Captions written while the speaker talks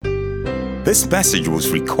This message was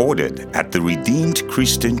recorded at the Redeemed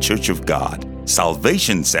Christian Church of God,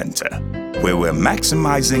 Salvation Center, where we're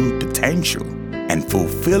maximizing potential and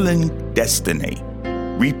fulfilling destiny.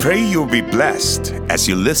 We pray you'll be blessed as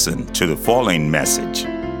you listen to the following message.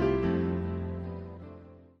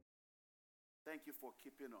 Thank you for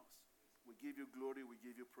keeping us. We give you glory, we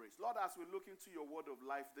give you praise. Lord, as we look into your word of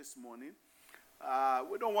life this morning,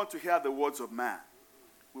 we don't want to hear the words of man.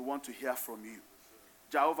 We want to hear from you.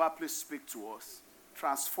 Jehovah, please speak to us.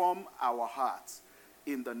 Transform our hearts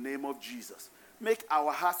in the name of Jesus. Make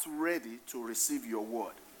our hearts ready to receive your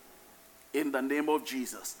word in the name of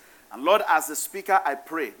Jesus. And Lord, as the speaker, I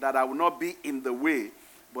pray that I will not be in the way,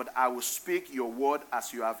 but I will speak your word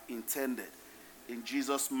as you have intended. In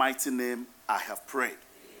Jesus' mighty name, I have prayed.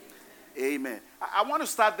 Amen. I want to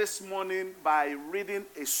start this morning by reading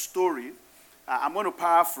a story. I'm going to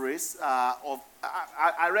paraphrase.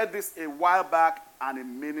 I read this a while back, and it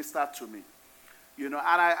ministered to me. And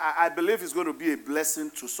I believe it's going to be a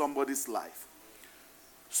blessing to somebody's life.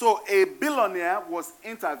 So a billionaire was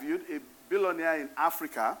interviewed, a billionaire in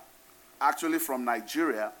Africa, actually from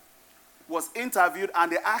Nigeria, was interviewed,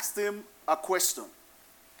 and they asked him a question.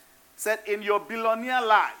 Said, in your billionaire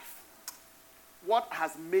life, what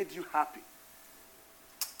has made you happy?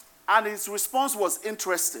 And his response was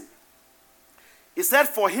interesting. He said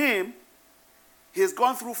for him, he's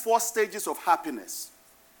gone through 4 stages of happiness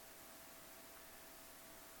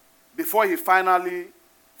before he finally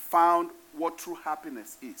found what true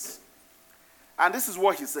happiness is. And this is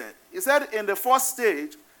what he said. He said in the first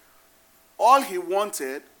stage, all he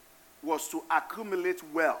wanted was to accumulate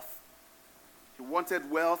wealth. He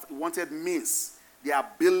wanted wealth, he wanted means, the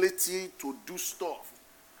ability to do stuff,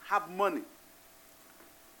 have money.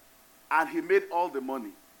 And he made all the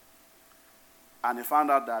money. And he found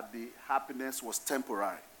out that the happiness was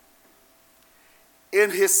temporary. In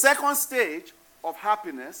his second stage of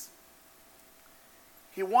happiness,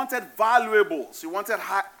 he wanted valuables. He wanted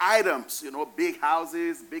items, big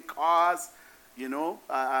houses, big cars,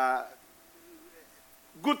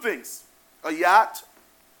 good things. A yacht,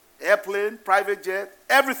 airplane, private jet,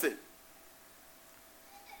 everything.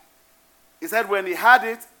 He said when he had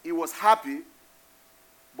it, he was happy,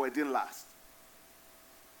 but it didn't last.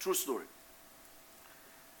 True story.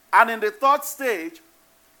 And in the third stage,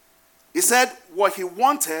 he said what he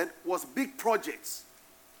wanted was big projects.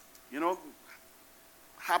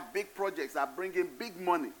 Have big projects that bring in big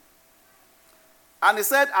money. And he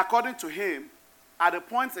said, according to him, at a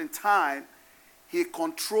point in time, he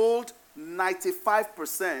controlled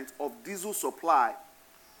 95% of diesel supply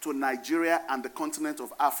to Nigeria and the continent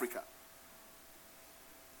of Africa.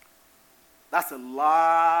 That's a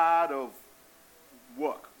lot of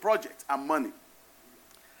work, project, and money.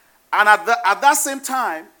 And at that same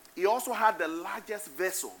time, he also had the largest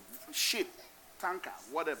vessel, ship, tanker,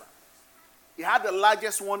 whatever. He had the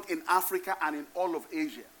largest one in Africa and in all of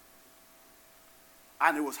Asia.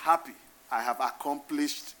 And he was happy. I have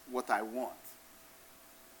accomplished what I want.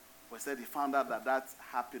 But he said he found out that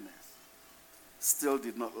happiness still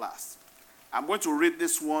did not last. I'm going to read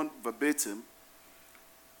this one verbatim.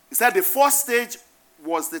 He said the first stage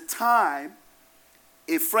was the time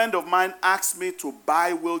a friend of mine asked me to buy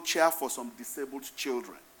a wheelchair for some disabled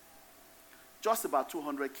children. Just about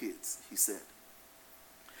 200 kids, he said.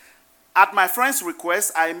 At my friend's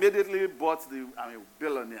request, I immediately bought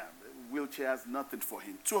billionaire wheelchairs, nothing for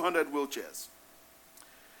him, 200 wheelchairs.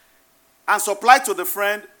 And supplied to the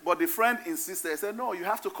friend, but the friend insisted. He said, no, you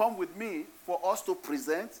have to come with me for us to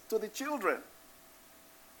present to the children.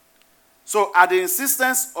 So at the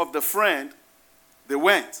insistence of the friend, they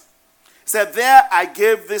went. He said, there I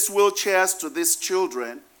gave these wheelchairs to these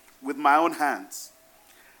children with my own hands.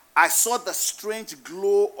 I saw the strange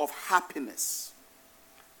glow of happiness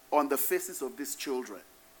on the faces of these children.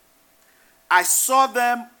 I saw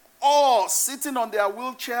them all sitting on their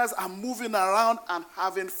wheelchairs and moving around and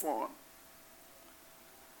having fun.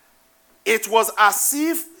 It was as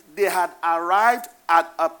if they had arrived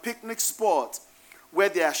at a picnic spot where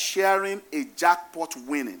they are sharing a jackpot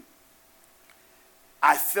winning.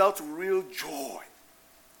 I felt real joy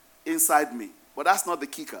inside me. But that's not the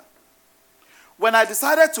kicker. When I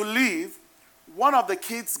decided to leave, one of the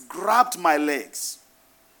kids grabbed my legs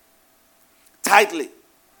tightly.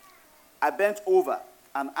 I bent over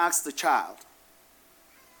and asked the child,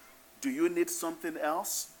 do you need something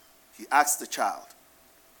else? He asked the child.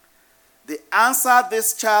 The answer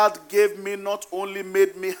this child gave me not only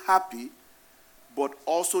made me happy, but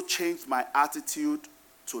also changed my attitude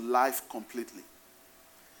to life completely.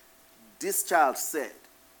 This child said,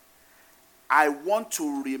 I want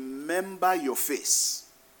to remember your face.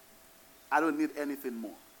 I don't need anything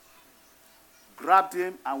more. grabbed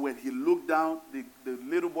him, and when he looked down, the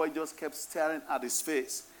little boy just kept staring at his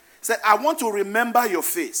face. He said, I want to remember your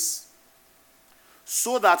face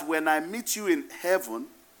so that when I meet you in heaven,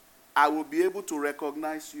 I will be able to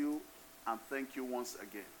recognize you and thank you once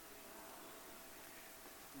again.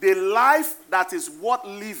 The life that is worth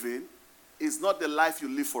living is not the life you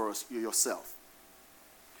live for yourself.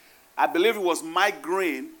 I believe it was Mike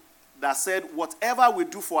Green that said, whatever we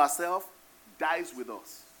do for ourselves dies with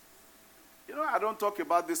us. You know, I don't talk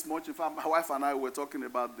about this much. In fact, my wife and I were talking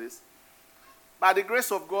about this. By the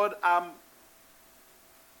grace of God, I'm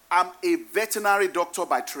a veterinary doctor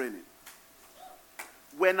by training.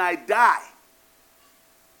 When I die,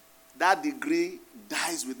 that degree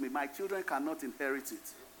dies with me. My children cannot inherit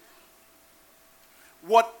it.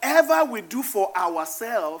 Whatever we do for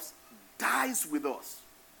ourselves dies with us.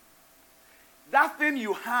 That thing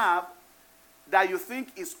you have that you think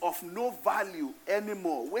is of no value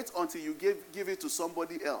anymore, wait until you give it to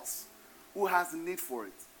somebody else who has need for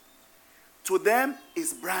it. To them,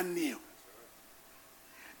 it's brand new.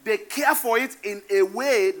 They care for it in a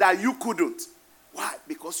way that you couldn't. Why?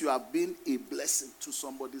 Because you have been a blessing to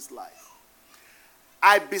somebody's life.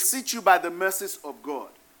 I beseech you by the mercies of God,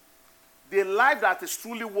 the life that is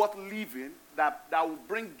truly worth living, that will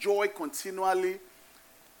bring joy continually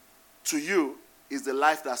to you, is the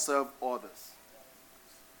life that serves others.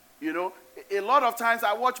 You know, a lot of times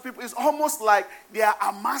I watch people, it's almost like they are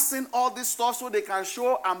amassing all this stuff so they can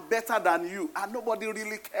show I'm better than you, and nobody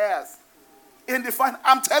really cares.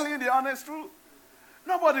 I'm telling you the honest truth.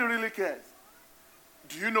 Nobody really cares.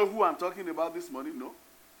 Do you know who I'm talking about this morning? No.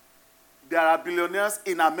 There are billionaires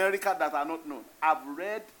in America that are not known. I've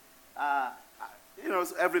read,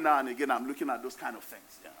 every now and again I'm looking at those kind of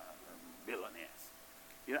things. Billionaires.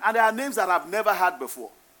 And there are names that I've never heard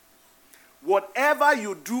before. Whatever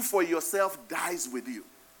you do for yourself dies with you.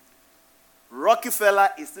 Rockefeller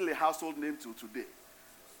is still a household name till today.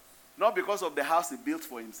 Not because of the house he built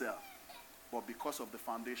for himself, but because of the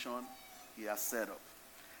foundation he has set up.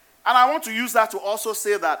 And I want to use that to also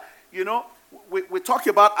say that, we talk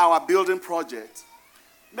about our building project.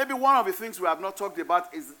 Maybe one of the things we have not talked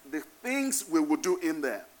about is the things we will do in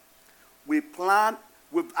there.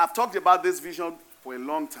 I've talked about this vision for a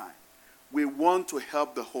long time. We want to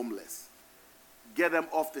help the homeless, get them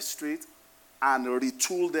off the street, and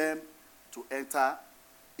retool them to enter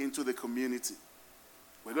into the community.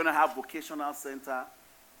 We're going to have vocational center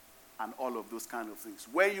and all of those kind of things.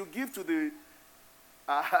 When you give to the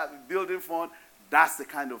building fund, that's the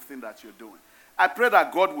kind of thing that you're doing. I pray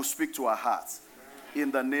that God will speak to our hearts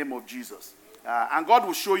in the name of Jesus. And God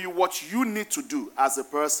will show you what you need to do as a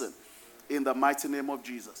person in the mighty name of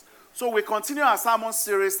Jesus. So we continue our sermon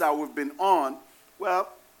series that we've been on.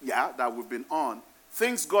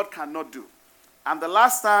 Things God cannot do. And the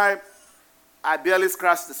last time, I barely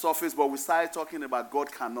scratched the surface, but we started talking about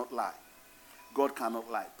God cannot lie. God cannot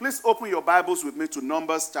lie. Please open your Bibles with me to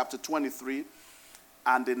Numbers chapter 23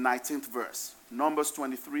 and the 19th verse. Numbers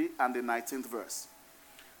 23 and the 19th verse.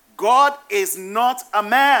 God is not a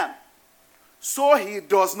man, so he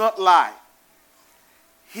does not lie.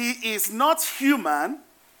 He is not human,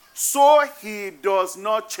 so he does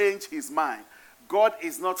not change his mind. God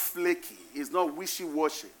is not flaky. He's not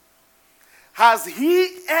wishy-washy. Has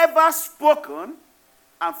he ever spoken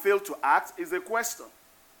and failed to act is a question.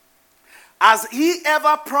 Has he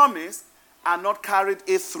ever promised and not carried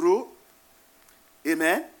it through?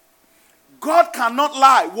 Amen. God cannot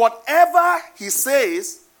lie. Whatever he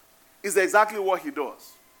says is exactly what he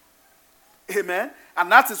does. Amen.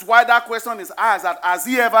 And that is why that question is asked, that has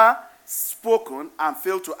he ever spoken and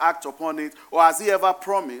failed to act upon it, or has he ever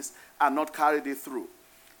promised and not carried it through?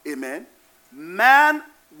 Amen. Man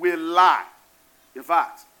will lie. In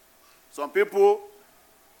fact, some people,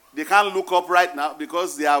 they can't look up right now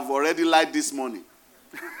because they have already lied this morning.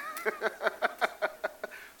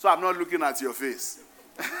 So I'm not looking at your face.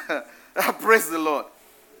 Praise the Lord.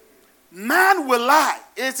 Man will lie.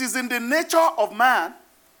 It is in the nature of man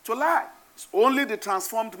to lie. It's only the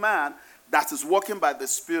transformed man that is walking by the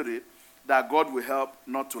Spirit that God will help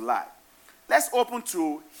not to lie. Let's open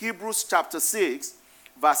to Hebrews chapter 6,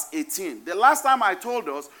 verse 18. The last time I told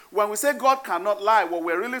us, when we say God cannot lie, what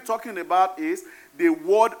we're really talking about is the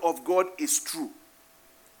word of God is true.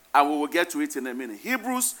 And we will get to it in a minute.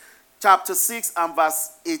 Hebrews chapter 6 and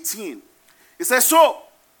verse 18. It says, so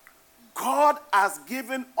God has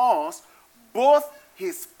given us both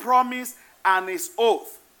his promise and his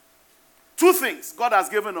oath. Two things God has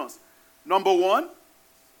given us. Number one,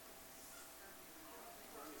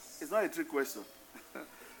 it's not a trick question.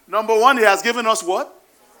 Number one, he has given us what?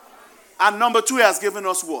 And number two, he has given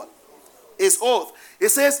us what? His oath. It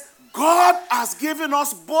says, God has given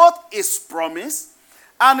us both his promise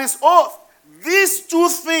and his oath. These two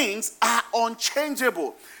things are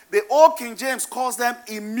unchangeable. The Old King James calls them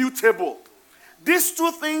immutable. These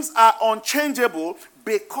two things are unchangeable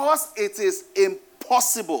because it is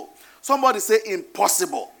impossible. Somebody say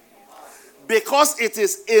impossible. Because it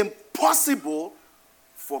is impossible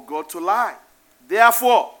for God to lie.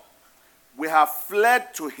 Therefore, we have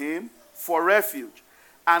fled to him for refuge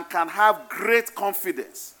and can have great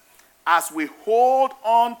confidence as we hold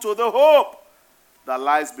on to the hope that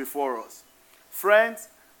lies before us. Friends,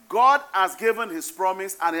 God has given his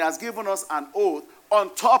promise and he has given us an oath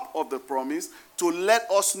on top of the promise to let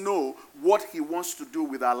us know what he wants to do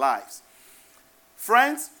with our lives.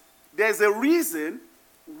 Friends, there's a reason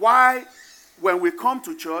why when we come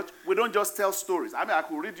to church, we don't just tell stories. I mean, I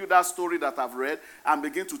could read you that story that I've read and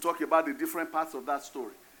begin to talk about the different parts of that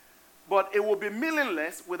story. But it will be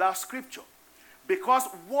meaningless without scripture. Because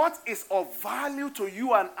what is of value to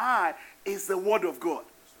you and I is the word of God.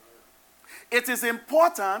 It is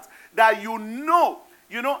important that you know,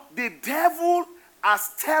 the devil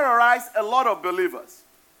has terrorized a lot of believers.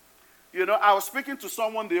 I was speaking to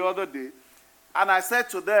someone the other day, and I said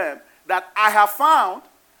to them that I have found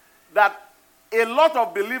that a lot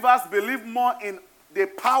of believers believe more in the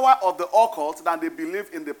power of the occult than they believe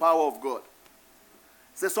in the power of God.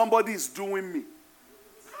 Say, somebody is doing me.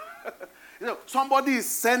 Somebody is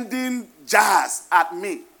sending jars at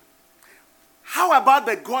me. How about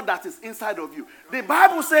the God that is inside of you? The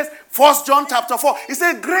Bible says, 1 John chapter 4, it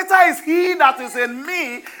says, greater is he that is in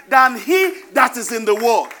me than he that is in the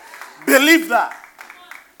world. Believe that.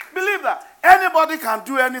 Believe that. Anybody can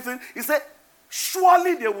do anything. He said,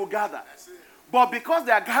 surely they will gather. But because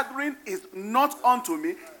their gathering is not unto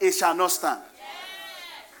me, it shall not stand.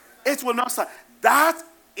 It will not stand. That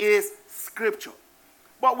is scripture.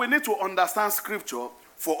 But we need to understand scripture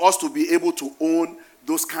for us to be able to own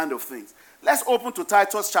those kind of things. Let's open to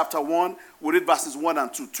Titus chapter 1. We'll read verses 1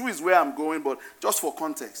 and 2. 2 is where I'm going, but just for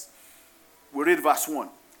context. We'll read verse 1.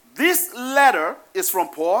 This letter is from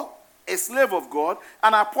Paul, a slave of God,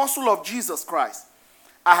 an apostle of Jesus Christ.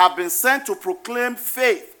 I have been sent to proclaim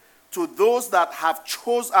faith to those that have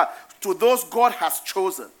chosen, to those God has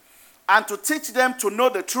chosen, and to teach them to know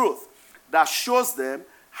the truth that shows them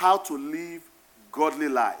how to live godly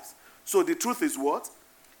lives. So the truth is what?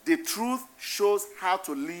 The truth shows how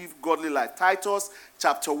to live godly life. Titus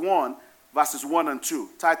chapter 1, verses 1 and 2.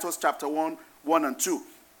 Titus chapter 1, 1 and 2.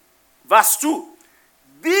 Verse 2.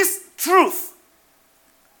 This truth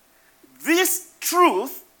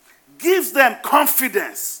gives them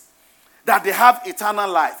confidence that they have eternal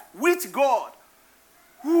life, which God,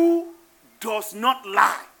 who does not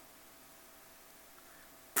lie,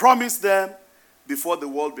 promised them before the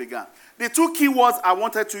world began. The two key words I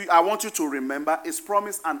want you to remember is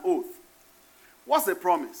promise and oath. What's the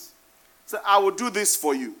promise? So I will do this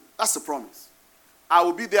for you. That's a promise. I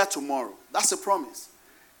will be there tomorrow. That's a promise.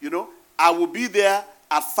 I will be there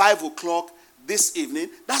at 5 o'clock this evening.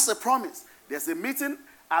 That's a promise. There's a meeting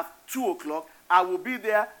at 2 o'clock. I will be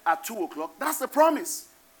there at 2 o'clock. That's a promise.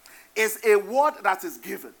 It's a word that is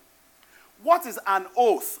given. What is an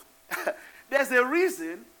oath? There's a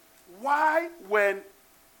reason why when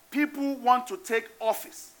people want to take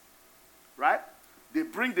office, right? They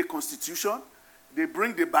bring the Constitution, they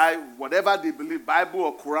bring the Bible, whatever they believe, Bible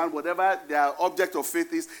or Quran, whatever their object of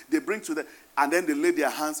faith is, they bring to them, and then they lay their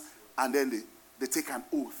hands, and then they take an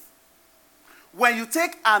oath. When you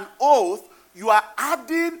take an oath, you are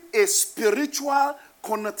adding a spiritual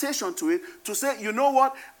connotation to it to say, you know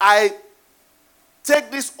what? I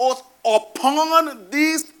take this oath upon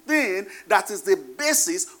this thing that is the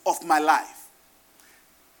basis of my life.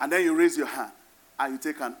 And then you raise your hand and you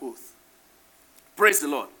take an oath. Praise the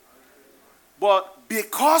Lord. But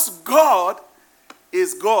because God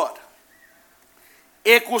is God,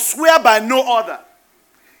 he could swear by no other.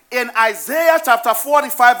 In Isaiah chapter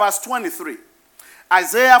 45 verse 23,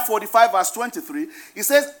 Isaiah 45 verse 23, he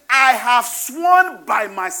says, I have sworn by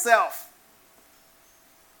myself.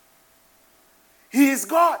 He is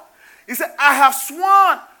God. He said, I have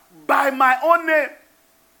sworn by my own name.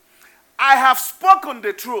 I have spoken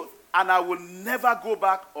the truth, and I will never go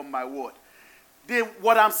back on my word.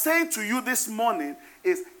 What I'm saying to you this morning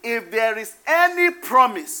is, if there is any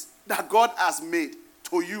promise that God has made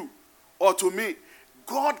to you or to me,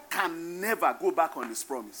 God can never go back on his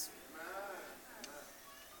promise.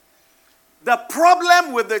 The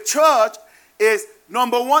problem with the church is,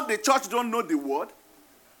 number one, the church don't know the word.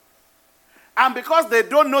 And because they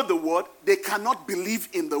don't know the word, they cannot believe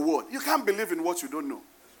in the word. You can't believe in what you don't know.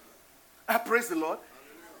 Praise the Lord.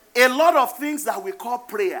 A lot of things that we call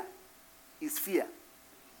prayer is fear.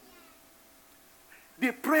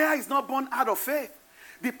 The prayer is not born out of faith.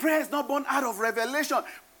 The prayer is not born out of revelation.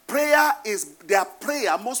 Their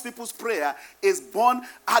prayer, most people's prayer is born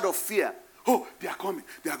out of fear. Oh, they are coming.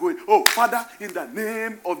 They are going. Oh, Father, in the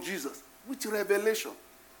name of Jesus. Which revelation?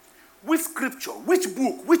 Which scripture? Which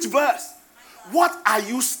book? Which verse? What are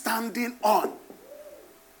you standing on?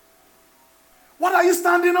 What are you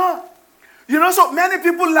standing on? You know, so many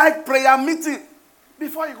people like prayer meeting.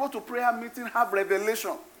 Before you go to prayer meeting, have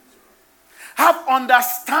revelation. Have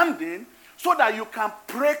understanding so that you can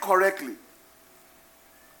pray correctly.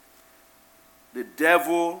 The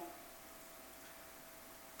devil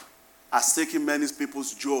has taken many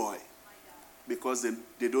people's joy because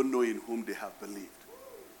they don't know in whom they have believed.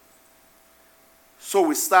 So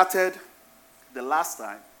we started the last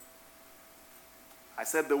time. I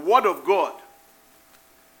said the word of God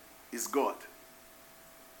is God.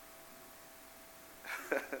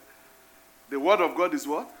 The word of God is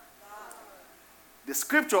what? God. The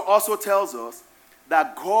scripture also tells us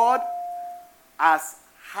that God has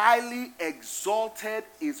highly exalted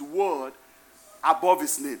his word above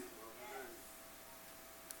his name.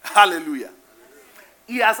 Hallelujah.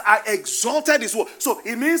 He has exalted his word. So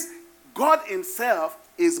it means God himself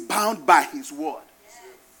is bound by his word.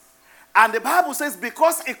 And the Bible says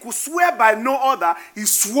because he could swear by no other, he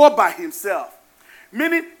swore by himself.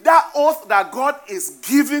 Meaning that oath that God is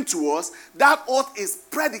giving to us, that oath is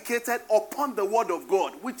predicated upon the word of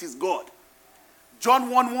God, which is God. John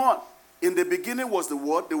 1:1. In the beginning was the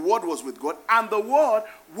word was with God, and the word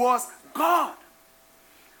was God.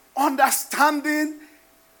 Understanding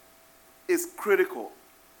is critical.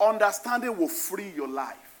 Understanding will free your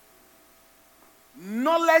life.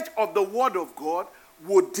 Knowledge of the word of God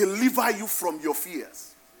will deliver you from your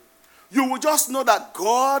fears. You will just know that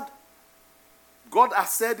God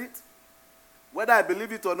has said it. Whether I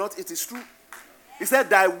believe it or not, it is true. He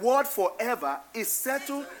said, thy word forever is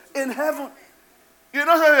settled in heaven. You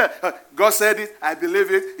know, God said it, I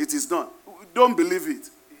believe it, it is done. Don't believe it.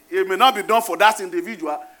 It may not be done for that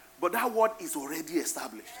individual, but that word is already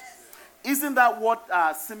established. Isn't that what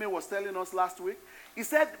Sanni was telling us last week? He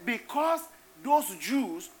said, because those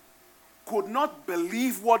Jews could not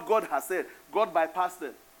believe what God has said, God bypassed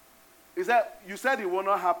them. He said, you said it will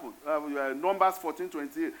not happen. Numbers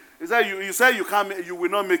 14:28. He said, you said you will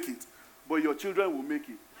not make it, but your children will make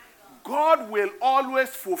it. God will always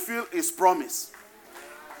fulfill his promise.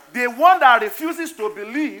 The one that refuses to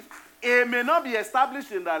believe, it may not be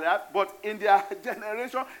established in their life, but in their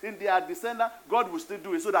generation, in their descendant, God will still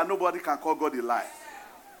do it so that nobody can call God a lie.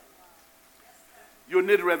 You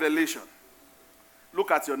need revelation.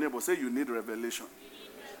 Look at your neighbor. Say, you need revelation.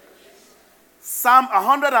 Psalm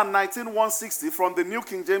 119, 160 from the New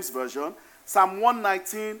King James Version. Psalm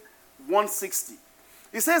 119, 160.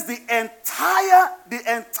 It says, the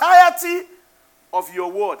entirety of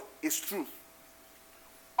your word is truth.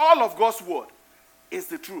 All of God's word is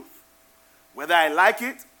the truth. Whether I like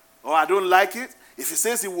it or I don't like it, if he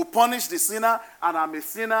says he will punish the sinner and I'm a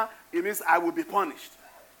sinner, it means I will be punished.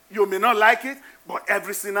 You may not like it, but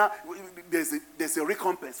every sinner, there's a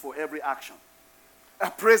recompense for every action.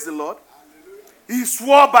 Praise the Lord. Hallelujah. He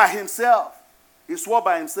swore by himself. He swore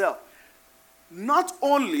by himself. Not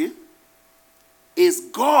only is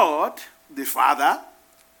God the Father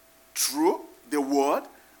true, the Word,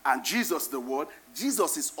 and Jesus the Word,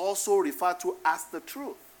 Jesus is also referred to as the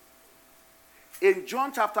truth. In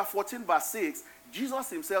John chapter 14 verse 6, Jesus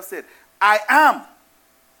himself said, I am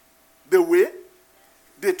the way,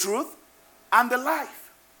 the truth, and the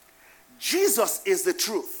life. Jesus is the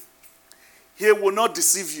truth. He will not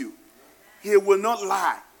deceive you. He will not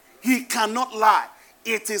lie. He cannot lie.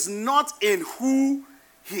 It is not in who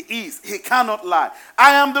he is. He cannot lie.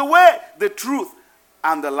 I am the way, the truth,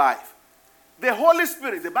 and the life. The Holy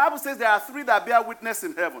Spirit, the Bible says there are three that bear witness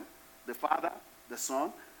in heaven. The Father, the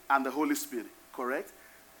Son, and the Holy Spirit. Correct?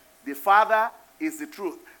 The Father is the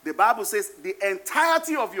truth. The Bible says the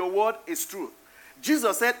entirety of your word is truth.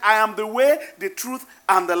 Jesus said, I am the way, the truth,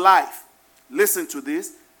 and the life. Listen to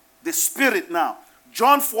this. The Spirit now.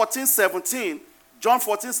 John 14:17. John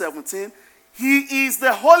 14:17. He is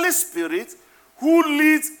the Holy Spirit who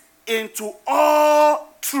leads into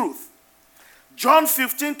all truth. John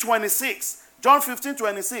 15:26. John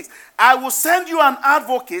 15:26. I will send you an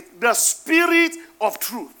advocate, the Spirit of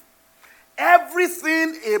truth.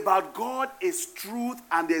 Everything about God is truth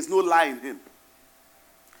and there is no lie in him.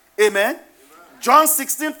 Amen? John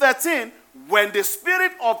 16:13. When the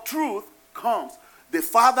Spirit of truth comes, the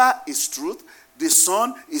Father is truth, the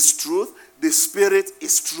Son is truth, the Spirit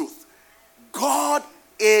is truth. God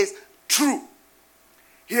is true.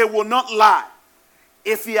 He will not lie.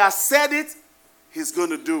 If he has said it, he's going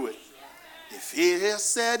to do it. If he has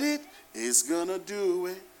said it, he's gonna do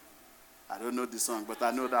it. I don't know the song, but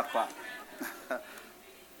I know that part.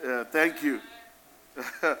 Thank you.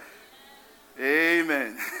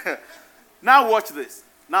 Amen. Now watch this.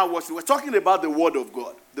 We're talking about the Word of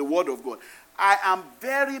God. The Word of God. I am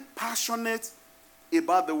very passionate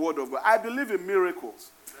about the Word of God. I believe in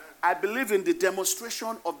miracles. I believe in the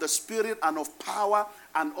demonstration of the Spirit and of power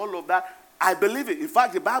and all of that. I believe it. In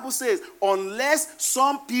fact, the Bible says, unless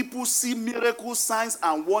some people see miracles, signs,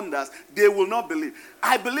 and wonders, they will not believe.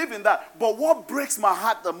 I believe in that. But what breaks my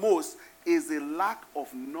heart the most is the lack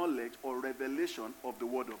of knowledge or revelation of the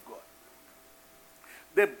Word of God.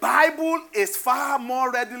 The Bible is far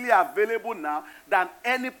more readily available now than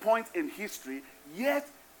any point in history, yet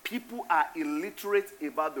people are illiterate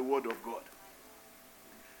about the Word of God.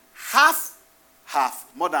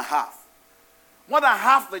 More than half. More than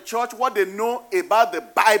half the church, what they know about the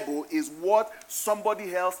Bible is what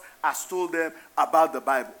somebody else has told them about the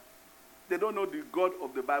Bible. They don't know the God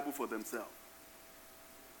of the Bible for themselves.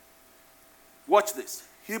 Watch this.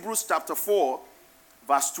 Hebrews chapter 4,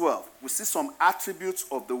 verse 12. We see some attributes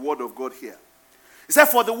of the Word of God here. It said,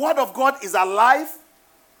 for the Word of God is alive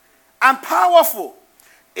and powerful.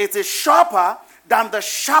 It is sharper than the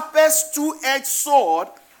sharpest two-edged sword,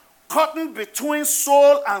 cutting between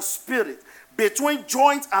soul and spirit, between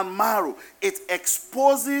joint and marrow. It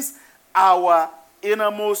exposes our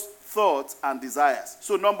innermost thoughts and desires.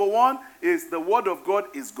 So number one is the Word of God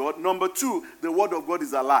is God. Number two, the Word of God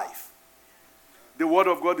is alive. The Word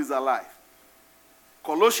of God is alive.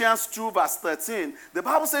 Colossians 2 verse 13, the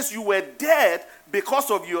Bible says you were dead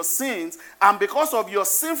because of your sins, and because of your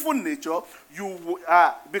sinful nature,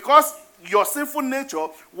 because your sinful nature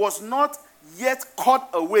was not yet cut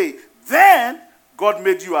away, then God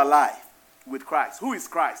made you alive with Christ. Who is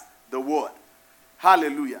Christ? The Word.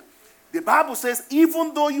 Hallelujah. The Bible says,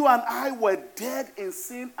 even though you and I were dead in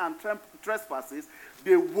sin and trespasses,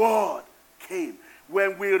 the Word came.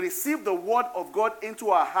 When we received the Word of God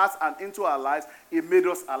into our hearts and into our lives, it made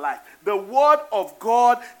us alive. The Word of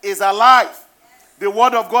God is alive. The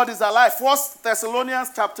Word of God is alive. 1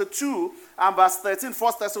 Thessalonians chapter 2 and verse 13.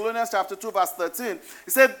 1 Thessalonians chapter 2 verse 13. It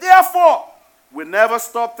said, therefore, we never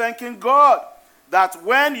stop thanking God that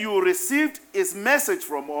when you received his message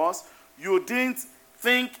from us, you didn't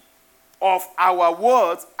think of our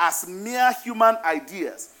words as mere human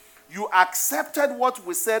ideas. You accepted what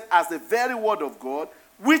we said as the very word of God,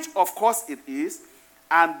 which of course it is,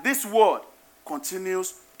 and this word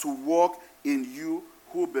continues to work in you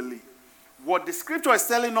who believe. What the scripture is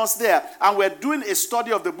telling us there, and we're doing a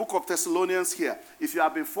study of the book of Thessalonians here. If you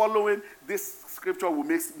have been following, this scripture will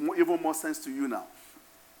make even more sense to you now.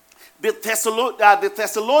 The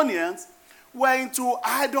Thessalonians were into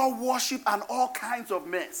idol worship and all kinds of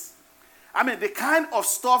mess. I mean, the kind of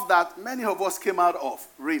stuff that many of us came out of,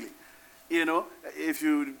 really. You know,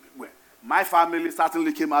 my family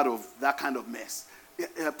certainly came out of that kind of mess.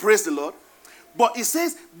 Praise the Lord. But it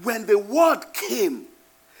says, when the word came,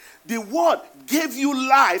 the word gave you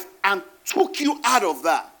life and took you out of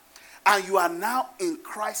that. And you are now in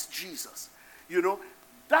Christ Jesus. You know,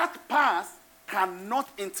 that past cannot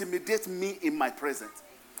intimidate me in my present.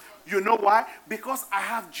 You know why? Because I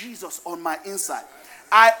have Jesus on my inside.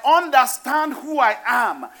 I understand who I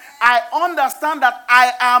am. I understand that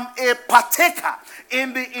I am a partaker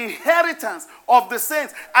in the inheritance of the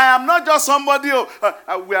saints. I am not just somebody who,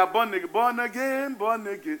 we are born again.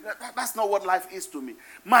 That's not what life is to me.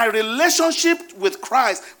 My relationship with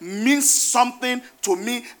Christ means something to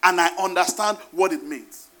me, and I understand what it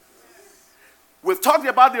means. We've talked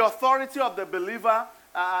about the authority of the believer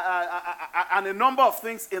and a number of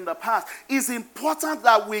things in the past. It's important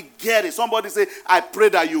that we get it. Somebody say, I pray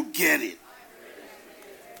that you get it.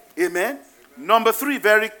 Amen. Number 3,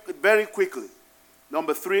 very, very quickly.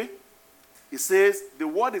 Number 3, it says the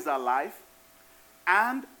word is alive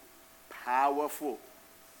and powerful.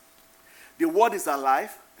 The word is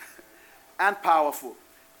alive and powerful.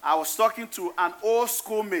 I was talking to an old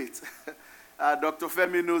schoolmate. Dr.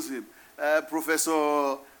 Femi knows him.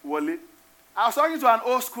 Professor Wale. I was talking to an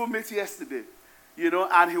old schoolmate yesterday, you know,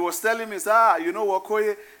 and he was telling me, you know what,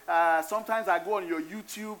 Koye, sometimes I go on your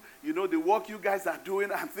YouTube, you know, the work you guys are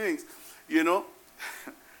doing and things, you know.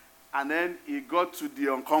 And then he got to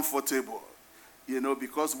the uncomfortable, you know,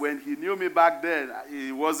 because when he knew me back then,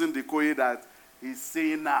 he wasn't the Koye that he's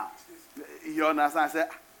seeing now. You understand? I said,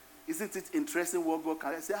 isn't it interesting what God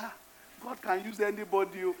can do? I said, God can use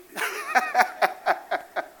anybody.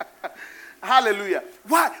 Hallelujah.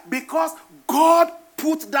 Why? Because God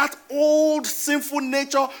put that old sinful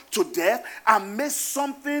nature to death and made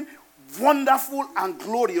something wonderful and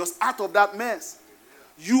glorious out of that mess.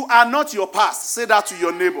 you are not your past. Say that to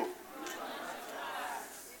your neighbor.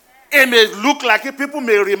 It may look like it, people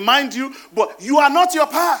may remind you, but you are not your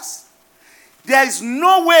past. There is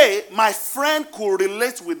no way my friend could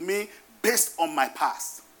relate with me based on my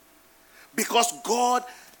past. Because God,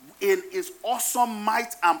 in his awesome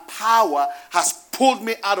might and power, has pulled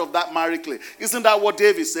me out of that miry clay. Isn't that what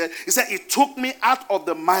David said? He said, he took me out of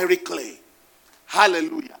the miry clay.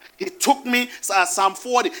 Hallelujah. He took me, Psalm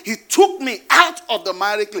 40, he took me out of the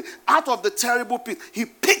miry clay, out of the terrible pit. He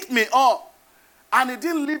picked me up. And he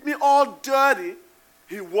didn't leave me all dirty.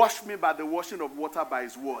 He washed me by the washing of water by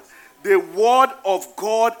his word. The word of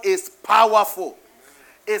God is powerful.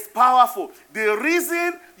 It's powerful. The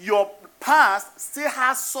reason your past still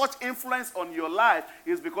has such influence on your life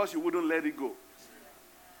is because you wouldn't let it go.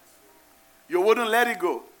 You wouldn't let it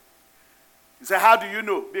go. You say, how do you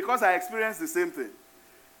know? Because I experienced the same thing.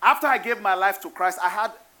 After I gave my life to Christ, I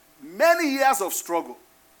had many years of struggle.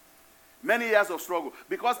 Many years of struggle.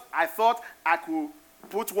 Because I thought I could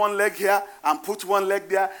put one leg here and put one leg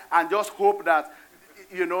there and just hope that,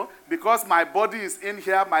 because my body is in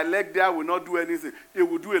here, my leg there will not do anything. It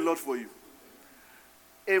will do a lot for you.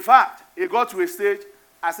 In fact, it got to a stage,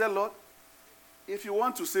 I said, Lord, if you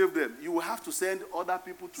want to save them, you will have to send other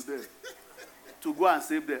people to them to go and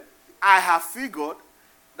save them. I have figured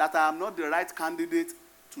that I am not the right candidate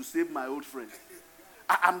to save my old friends.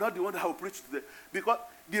 I'm not the one that will preach to them. Because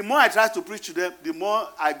the more I try to preach to them, the more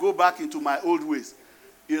I go back into my old ways.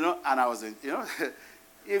 And I was in,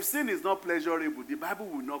 if sin is not pleasurable, the Bible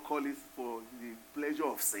will not call it for the pleasure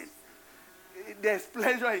of sin. There's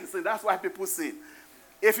pleasure in sin. That's why people sin.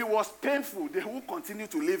 If it was painful, they will continue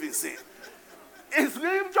to live in sin.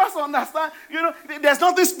 It's just understand, there's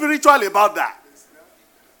nothing spiritual about that.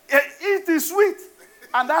 It is sweet.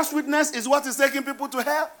 And that sweetness is what is taking people to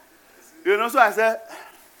hell. So I said,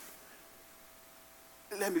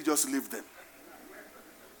 let me just leave them.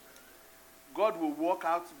 God will work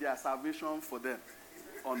out their salvation for them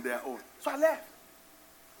on their own. So I left.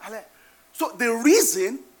 So the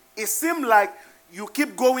reason it seemed like you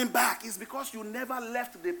keep going back is because you never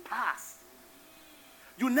left the past.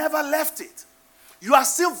 You never left it. You are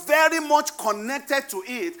still very much connected to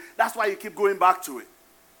it. That's why you keep going back to it.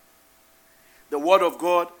 The word of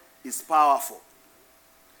God is powerful.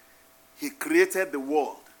 He created the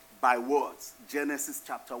world by words. Genesis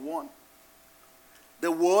chapter 1.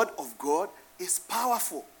 The word of God is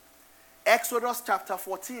powerful. Exodus chapter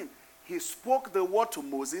 14. He spoke the word to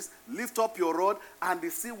Moses, lift up your rod and the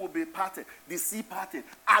sea will be parted. The sea parted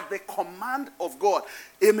at the command of God.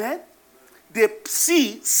 Amen? The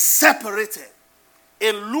sea separated.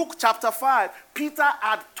 In Luke chapter 5, Peter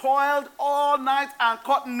had toiled all night and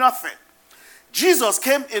caught nothing. Jesus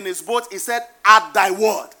came in his boat. He said, at thy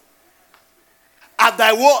word. At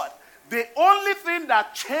thy word. The only thing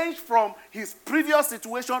that changed from his previous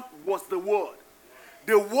situation was the word.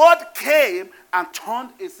 The word came and turned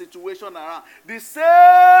a situation around. The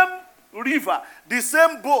same river, the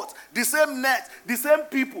same boat, the same net, the same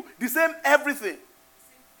people, the same everything.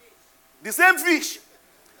 The same fish.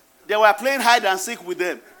 They were playing hide and seek with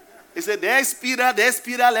them. He said, there's Peter,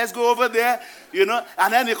 let's go over there.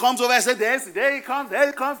 And then he comes over and said, there he comes,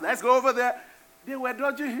 let's go over there. They were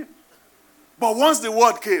dodging him. But once the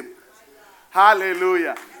word came,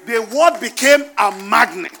 hallelujah, the word became a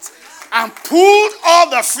magnet and pulled all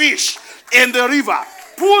the fish in the river,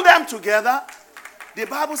 pulled them together. The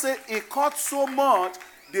Bible said it caught so much,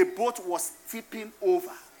 the boat was tipping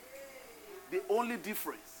over. The only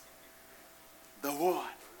difference, the word.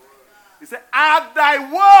 He said, at thy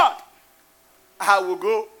word, I will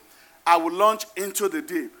go, I will launch into the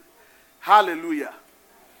deep. Hallelujah.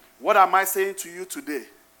 What am I saying to you today?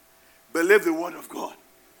 Believe the word of God.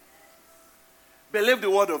 Believe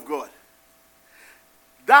the word of God.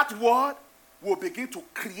 That word will begin to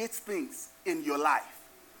create things in your life.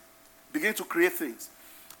 Begin to create things.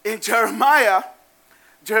 In Jeremiah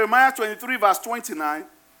 23 verse 29,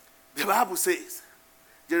 the Bible says,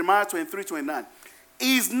 Jeremiah 23, 29,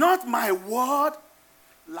 is not my word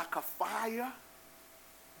like a fire,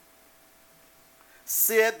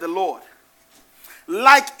 said the Lord,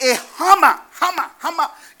 like a hammer,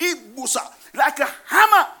 like a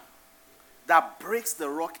hammer that breaks the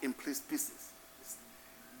rock in pieces.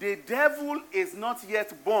 The devil is not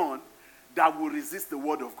yet born that will resist the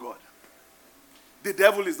word of God. The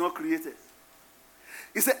devil is not created.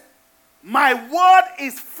 He said, my word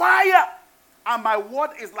is fire, and my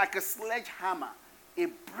word is like a sledgehammer. It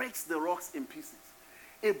breaks the rocks in pieces.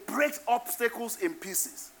 It breaks obstacles in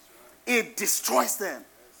pieces. It destroys them.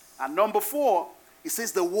 And number 4, it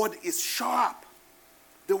says the word is sharp.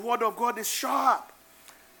 The word of God is sharp.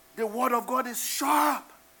 The word of God is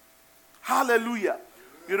sharp. Hallelujah.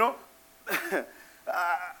 You know,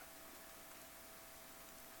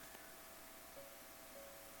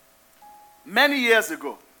 many years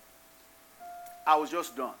ago, I was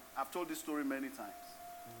just done. I've told this story many times.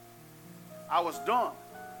 I was done.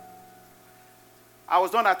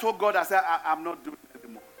 I told God, I said, I'm not doing it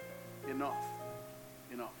anymore. Enough.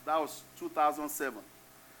 That was 2007.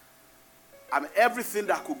 Everything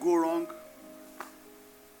that could go wrong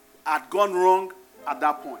had gone wrong at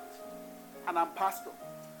that point. And I'm pastor.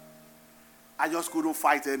 I just couldn't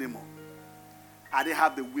fight anymore. I didn't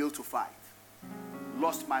have the will to fight.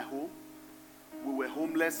 Lost my home. We were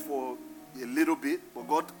homeless for a little bit, but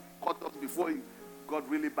God caught us before it got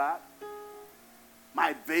really bad.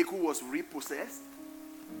 My vehicle was repossessed.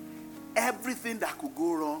 Everything that could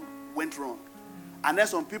go wrong went wrong. And then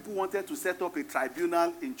some people wanted to set up a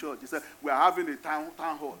tribunal in church. They said, we are having a town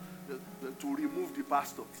hall to remove the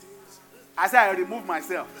pastor. I said, I removed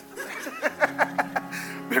myself.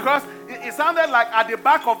 Because it sounded like at the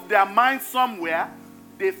back of their mind somewhere,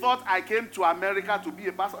 they thought I came to America to be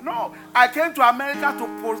a pastor. No, I came to America to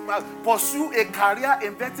pursue a career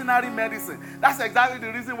in veterinary medicine. That's exactly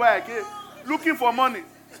the reason why I came. Looking for money.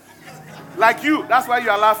 Like you. That's why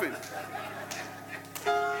you are laughing.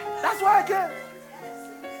 That's why I came.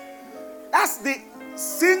 That's the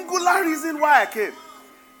singular reason why I came.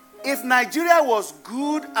 If Nigeria was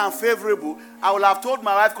good and favorable, I would have told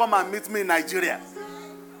my wife, come and meet me in Nigeria.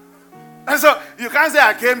 And so, you can't say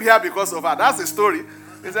I came here because of her. That's the story.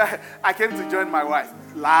 He said, I came to join my wife.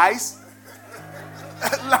 Lies.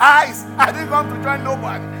 Lies. I didn't come to join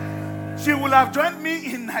nobody. She would have joined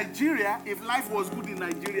me in Nigeria if life was good in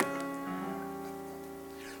Nigeria.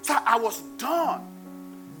 So I was done.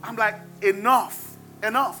 I'm like, enough.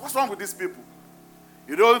 What's wrong with these people?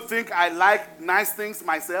 You don't think I like nice things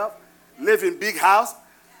myself? Live in big house?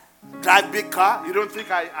 Drive big car? You don't think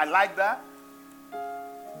I like that?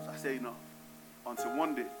 So I say enough. Until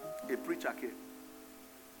one day, a preacher came.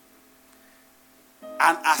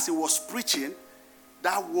 And as he was preaching,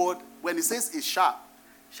 that word, when he says it's sharp,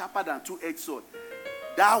 sharper than two-edged sword,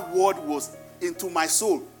 that word was into my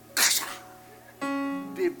soul.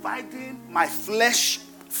 Dividing my flesh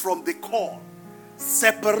from the core.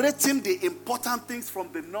 Separating the important things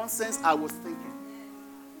from the nonsense I was thinking.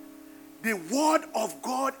 The word of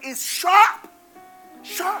God is sharp.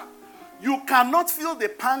 Sharp. You cannot feel the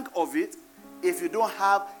pang of it if you don't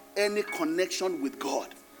have any connection with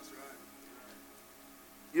God.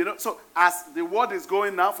 You know, so as the word is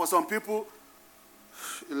going now, for some people,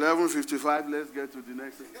 11:55, let's get to the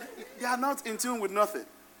next thing. They are not in tune with nothing.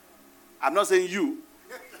 I'm not saying you.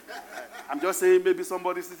 I'm just saying maybe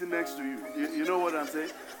somebody sitting next to you. You know what I'm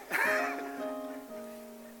saying?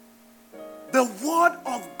 The word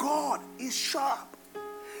of God is sharp.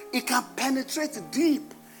 It can penetrate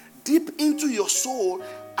deep into your soul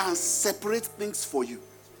and separate things for you.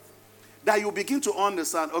 That you begin to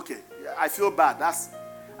understand, okay, I feel bad.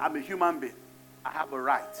 I'm a human being. I have a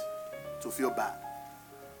right to feel bad.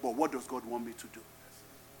 But what does God want me to do?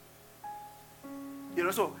 You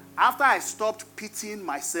know, so after I stopped pitying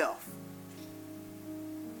myself,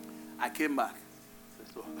 I came back.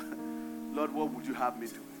 So, Lord, what would you have me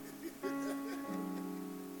do?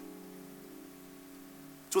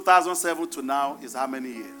 2007 to now is how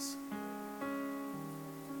many years?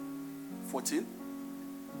 14?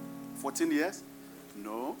 14 years?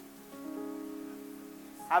 No.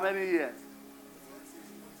 How many years?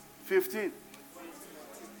 15?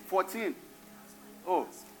 14? Oh.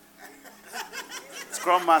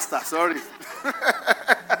 Scrum Master, sorry.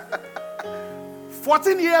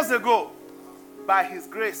 14 years ago, by His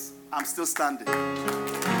grace, I'm still standing.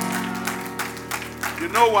 You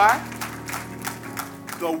know why?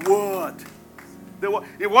 The word.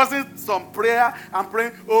 It wasn't some prayer. I'm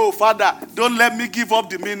praying, oh, Father, don't let me give up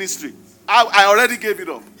the ministry. I already gave it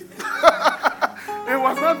up. It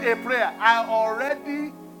was not a prayer. I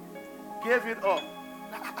already gave it up.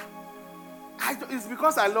 It's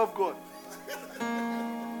because I love God.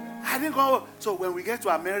 I didn't go. So when we get to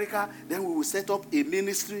America, then we will set up a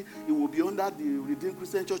ministry. It will be under the Redeemed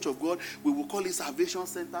Christian Church of God. We will call it Salvation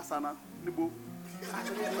Center, Sanni.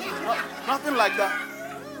 Nothing like that.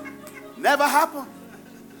 Never happened.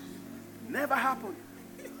 Never happened.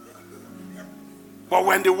 But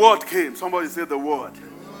when the word came, somebody said the word.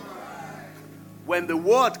 When the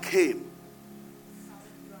word came,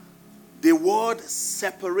 the word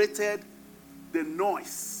separated the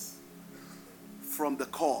noise from the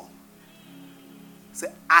call. Say,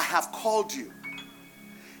 I have called you.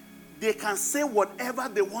 They can say whatever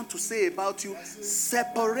they want to say about you.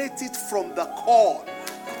 Separate it from the call.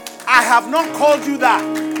 I have not called you that.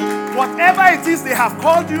 Whatever it is they have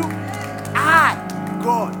called you,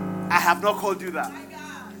 God, I have not called you that.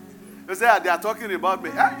 They say they are talking about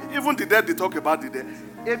me. Even the dead, they talk about the dead.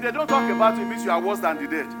 If they don't talk about you, it means you are worse than the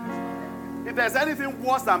dead. If there's anything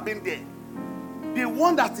worse than being dead, the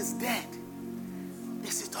one that is dead, they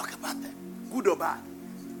still talk about them, good or bad.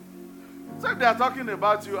 So if they are talking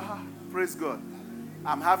about you, praise God,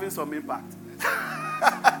 I'm having some impact.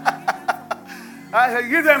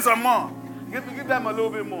 Give them some more. Give them a little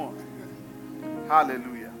bit more.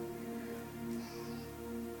 Hallelujah.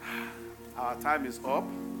 Our time is up,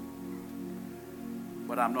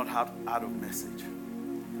 but I'm not out of message.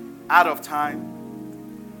 Out of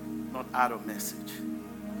time, not out of message.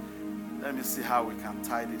 Let me see how we can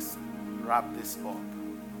tie this, wrap this up.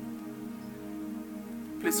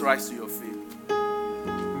 Please rise to your feet.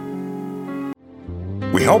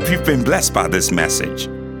 We hope you've been blessed by this message.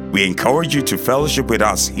 We encourage you to fellowship with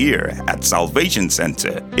us here at Salvation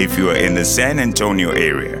Center if you are in the San Antonio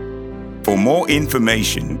area. For more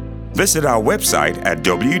information, visit our website at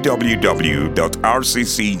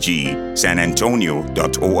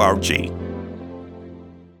www.rccgsanantonio.org.